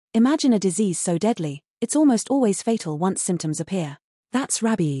Imagine a disease so deadly, it's almost always fatal once symptoms appear. That's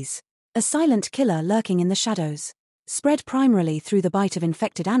rabies. A silent killer lurking in the shadows. Spread primarily through the bite of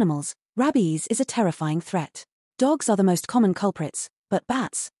infected animals, rabies is a terrifying threat. Dogs are the most common culprits, but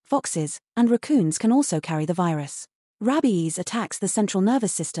bats, foxes, and raccoons can also carry the virus. Rabies attacks the central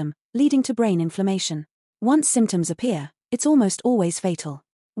nervous system, leading to brain inflammation. Once symptoms appear, it's almost always fatal.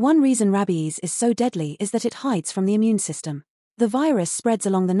 One reason rabies is so deadly is that it hides from the immune system. The virus spreads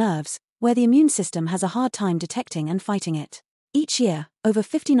along the nerves, where the immune system has a hard time detecting and fighting it. Each year, over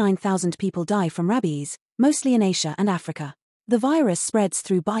 59,000 people die from rabies, mostly in Asia and Africa. The virus spreads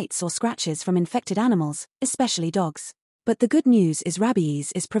through bites or scratches from infected animals, especially dogs. But the good news is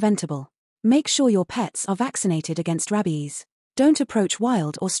rabies is preventable. Make sure your pets are vaccinated against rabies. Don't approach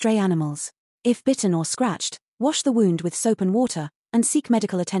wild or stray animals. If bitten or scratched, wash the wound with soap and water, and seek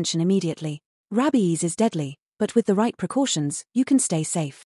medical attention immediately. Rabies is deadly, but with the right precautions, you can stay safe.